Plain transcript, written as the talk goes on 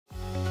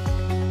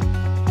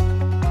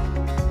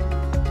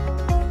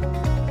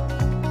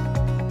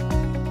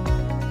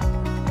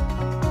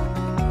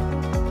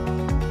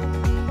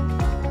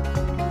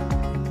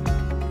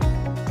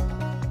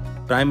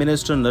Prime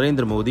Minister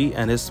Narendra Modi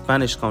and his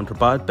Spanish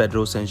counterpart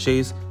Pedro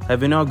Sanchez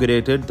have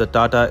inaugurated the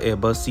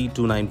Tata-Airbus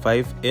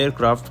C295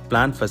 aircraft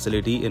plant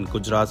facility in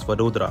Gujarat's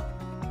Vadodara.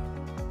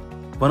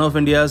 One of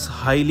India's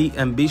highly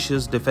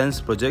ambitious defense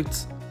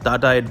projects,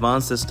 Tata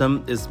Advanced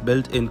Systems is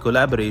built in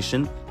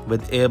collaboration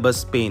with Airbus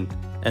Spain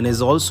and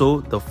is also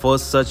the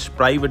first such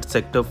private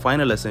sector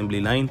final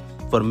assembly line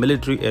for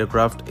military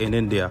aircraft in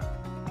India.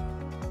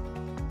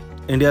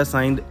 India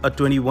signed a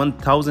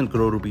 21,000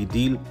 crore rupee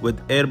deal with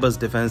Airbus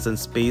Defence and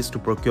Space to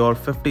procure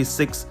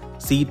 56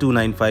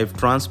 C295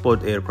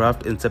 transport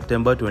aircraft in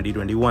September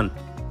 2021.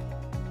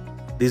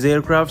 These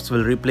aircrafts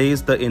will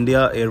replace the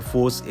India Air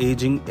Force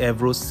aging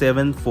Avro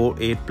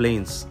 748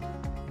 planes.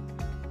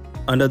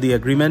 Under the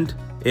agreement,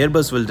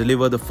 Airbus will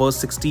deliver the first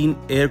 16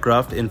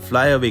 aircraft in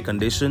flyaway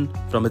condition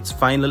from its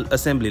final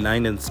assembly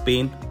line in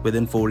Spain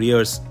within 4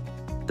 years.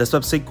 The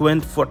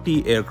subsequent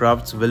 40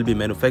 aircrafts will be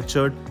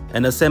manufactured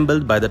and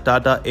assembled by the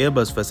Tata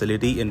Airbus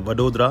facility in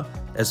Vadodara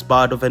as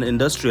part of an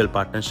industrial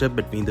partnership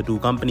between the two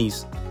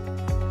companies.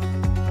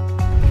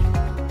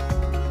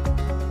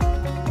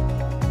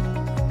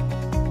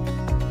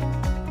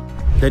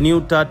 The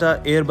new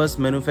Tata Airbus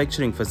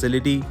manufacturing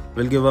facility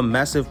will give a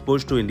massive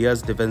push to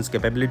India's defense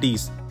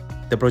capabilities.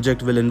 The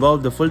project will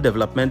involve the full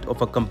development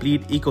of a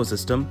complete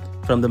ecosystem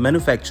from the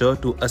manufacture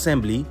to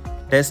assembly,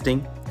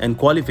 testing and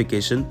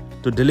qualification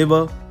to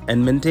deliver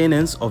and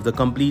maintenance of the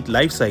complete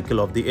life cycle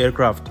of the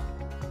aircraft.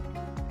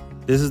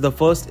 This is the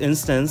first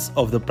instance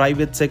of the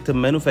private sector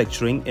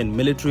manufacturing in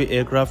military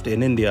aircraft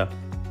in India,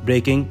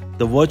 breaking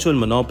the virtual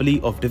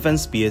monopoly of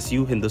defense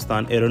PSU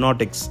Hindustan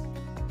Aeronautics.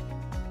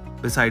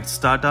 Besides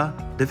Tata,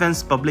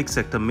 defense public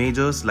sector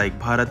majors like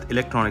Bharat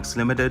Electronics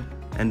Limited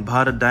and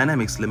Bharat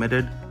Dynamics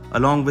Limited,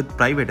 along with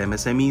private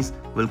MSMEs,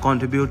 will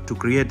contribute to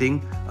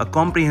creating a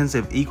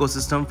comprehensive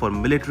ecosystem for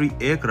military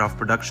aircraft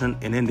production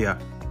in India.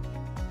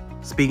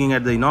 Speaking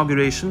at the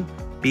inauguration,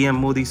 PM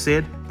Modi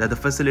said that the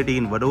facility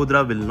in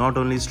Vadodara will not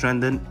only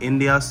strengthen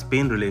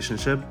India-Spain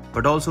relationship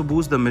but also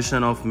boost the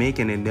mission of Make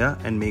in India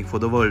and Make for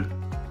the World.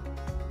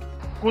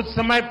 कुछ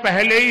समय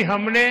पहले ही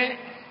हमने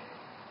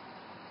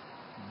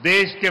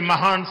देश के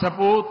महान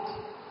सपूत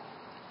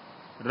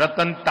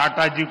रतन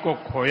टाटा जी को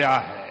खोया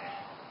है।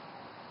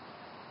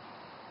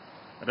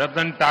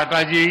 रतन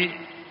टाटा जी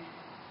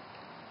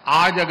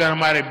आज अगर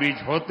हमारे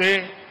बीच होते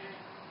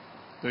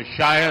तो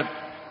शायद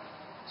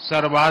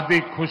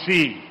सर्वाधिक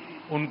खुशी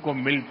उनको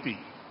मिलती,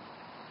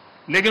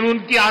 लेकिन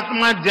उनकी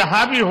आत्मा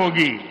जहां भी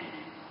होगी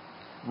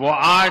वो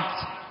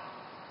आज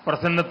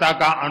प्रसन्नता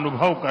का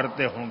अनुभव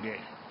करते होंगे।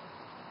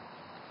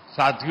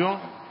 साथियों,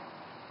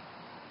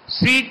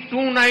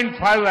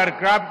 C295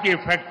 एयरक्राफ्ट की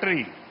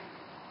फैक्ट्री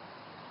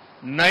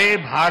नए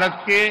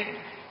भारत के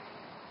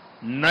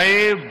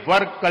नए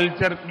वर्क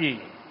कल्चर की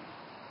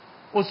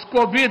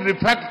उसको भी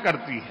रिफ्लेक्ट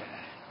करती है।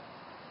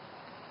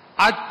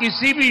 आज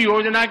किसी भी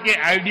योजना के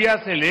आइडिया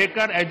से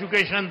लेकर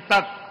एजुकेशन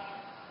तक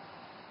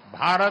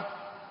भारत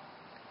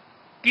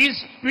किस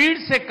स्पीड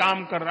से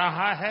काम कर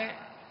रहा है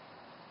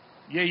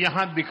ये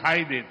यहां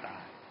दिखाई देता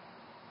है।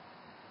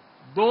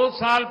 2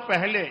 साल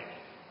पहले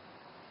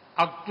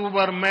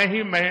अक्टूबर में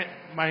ही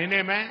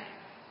महीने में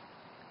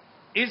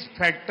इस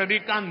फैक्ट्री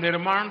का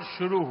निर्माण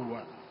शुरू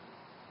हुआ।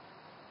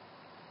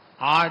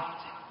 आज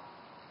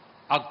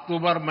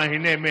अक्टूबर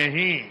महीने में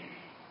ही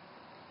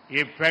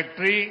ये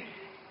फैक्ट्री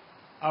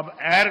अब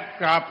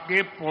एयरक्राफ्ट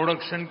के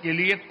प्रोडक्शन के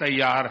लिए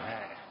तैयार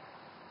है।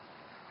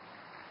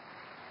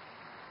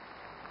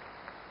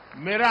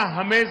 मेरा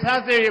हमेशा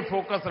से ये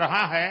फोकस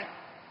रहा है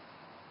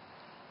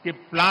कि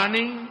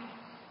प्लानिंग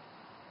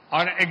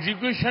और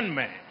एग्जीक्यूशन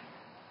में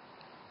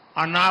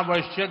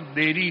अनावश्यक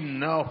देरी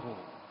न हो।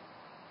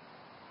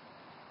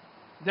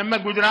 जब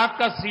मैं गुजरात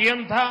का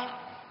सीएम था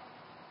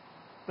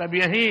तब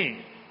यहीं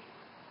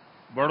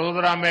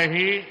वडोदरा में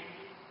ही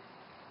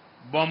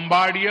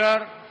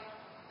बॉम्बार्डियर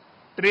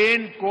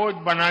ट्रेन कोच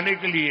बनाने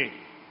के लिए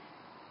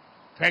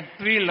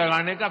फैक्ट्री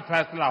लगाने का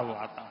फैसला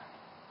हुआ था।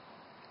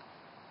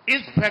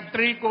 इस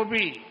फैक्ट्री को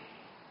भी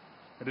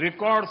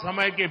रिकॉर्ड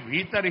समय के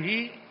भीतर ही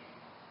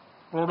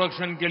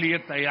प्रोडक्शन के लिए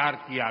तैयार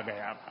किया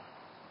गया था।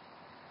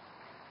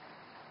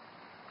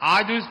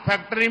 आज इस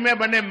फैक्ट्री में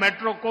बने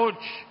मेट्रो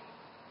कोच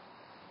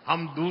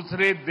हम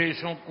दूसरे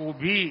देशों को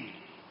भी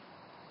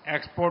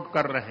एक्सपोर्ट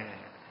कर रहे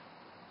हैं।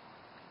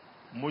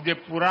 मुझे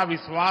पूरा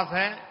विश्वास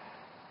है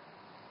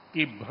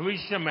कि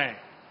भविष्य में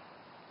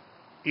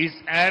इस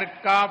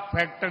एयरक्राफ्ट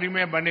फैक्ट्री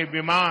में बने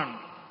विमान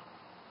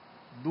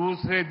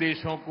दूसरे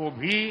देशों को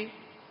भी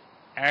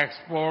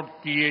एक्सपोर्ट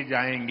किए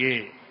जाएंगे।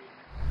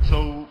 So,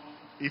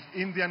 if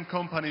Indian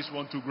companies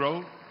want to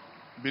grow,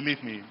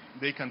 believe me,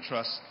 they can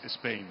trust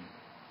Spain.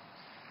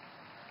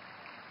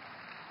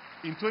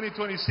 In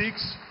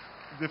 2026,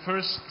 the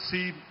first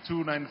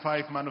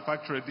C295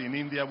 manufactured in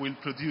India will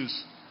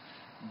produce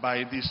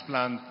by this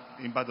plant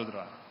in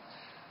Vadodara.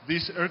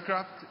 This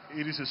aircraft,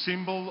 it is a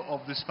symbol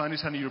of the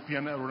Spanish and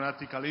European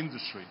aeronautical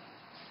industry.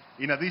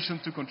 In addition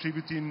to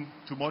contributing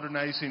to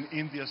modernizing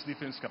India's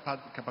defense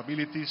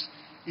capabilities,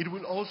 it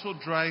will also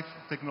drive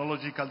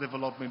technological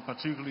development,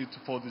 particularly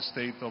for the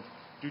state of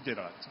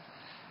Gujarat.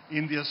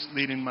 India's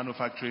leading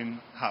manufacturing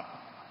hub.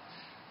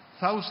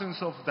 Thousands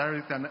of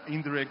direct and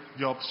indirect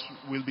jobs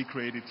will be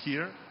created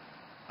here,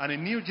 and a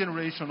new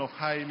generation of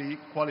highly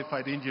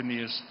qualified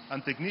engineers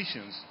and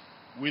technicians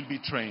will be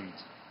trained.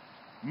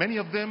 Many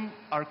of them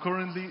are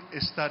currently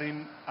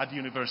studying at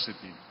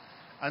university,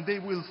 and they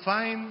will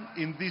find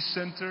in this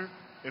center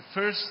a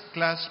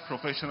first-class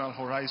professional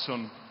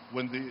horizon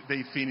when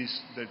they finish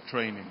their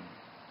training.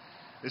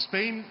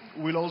 Spain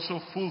will also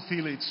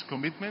fulfill its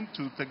commitment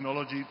to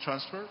technology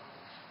transfer.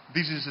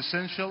 This is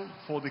essential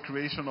for the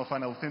creation of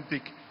an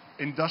authentic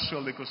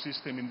industrial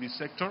ecosystem in this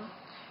sector,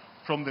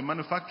 from the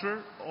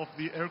manufacture of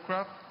the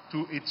aircraft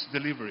to its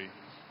delivery,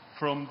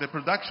 from the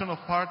production of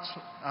parts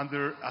and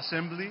their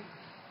assembly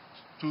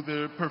to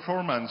the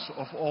performance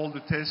of all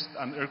the test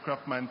and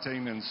aircraft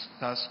maintenance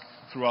tasks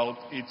throughout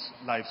its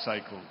life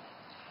cycle.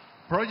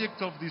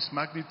 Projects of this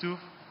magnitude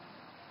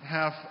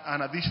have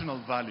an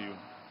additional value.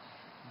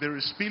 There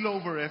are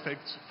spillover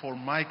effects for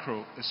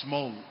micro,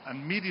 small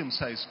and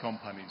medium-sized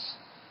companies.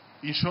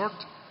 In short,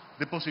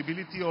 the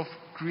possibility of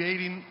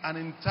creating an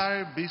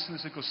entire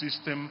business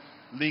ecosystem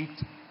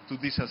linked to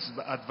this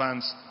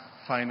advanced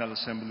final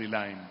assembly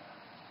line.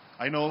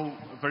 I know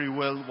very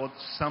well what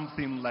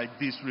something like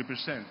this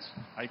represents.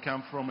 I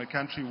come from a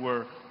country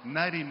where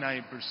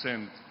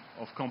 99%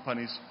 of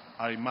companies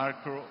are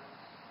micro,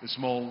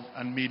 small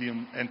and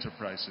medium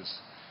enterprises.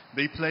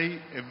 They play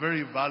a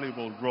very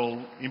valuable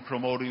role in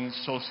promoting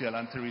social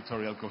and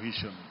territorial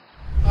cohesion.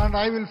 And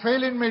I will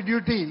fail in my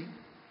duty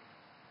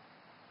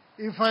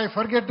if I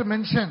forget to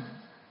mention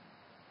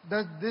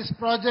that this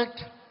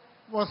project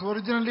was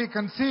originally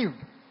conceived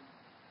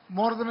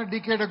more than a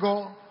decade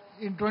ago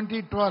in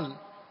 2012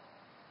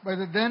 by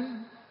the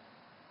then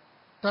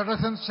Tata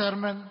Sons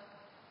chairman,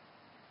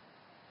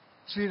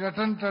 Sri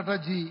Ratan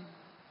Tata ji,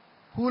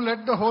 who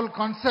led the whole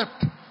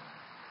concept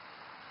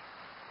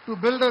to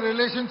build a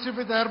relationship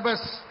with Airbus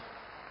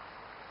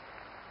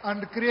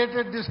and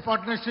created this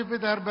partnership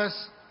with Airbus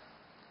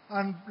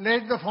and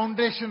laid the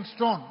foundation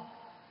stone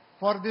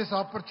for this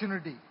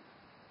opportunity.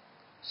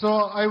 So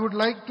I would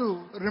like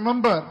to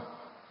remember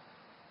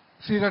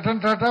Sri Ratan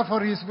Tata for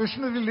his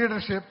visionary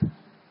leadership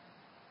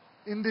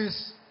in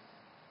this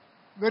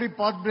very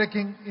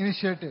path-breaking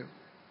initiative.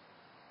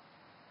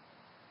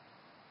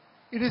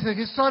 It is a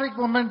historic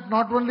moment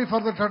not only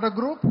for the Tata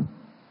Group,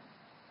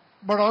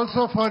 but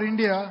also for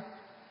India,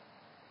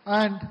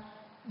 and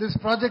this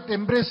project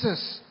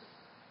embraces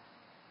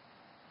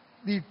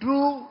the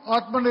true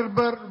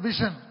Atmanirbhar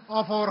vision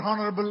of our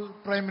Honorable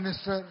Prime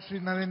Minister Shri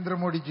Narendra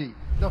Modi ji.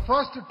 The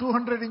first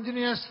 200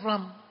 engineers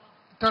from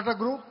Tata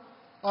Group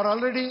are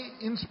already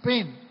in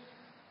Spain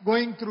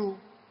going through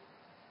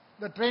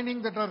the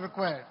training that are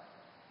required.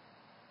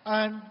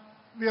 And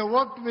we have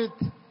worked with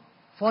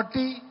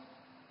 40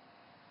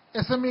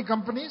 SME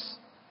companies,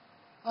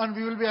 and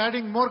we will be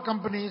adding more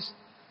companies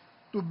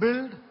to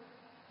build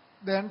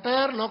the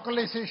entire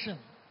localization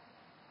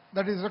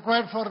that is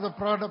required for the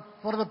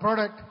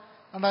product.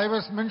 And I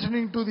was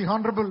mentioning to the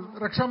Honorable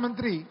Raksha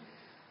Mantri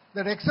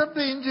that except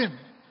the engine,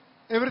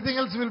 everything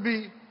else will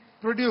be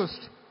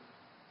produced.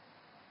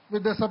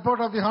 With the support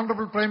of the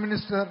Honorable Prime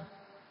Minister,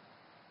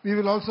 we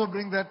will also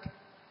bring that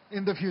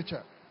in the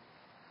future.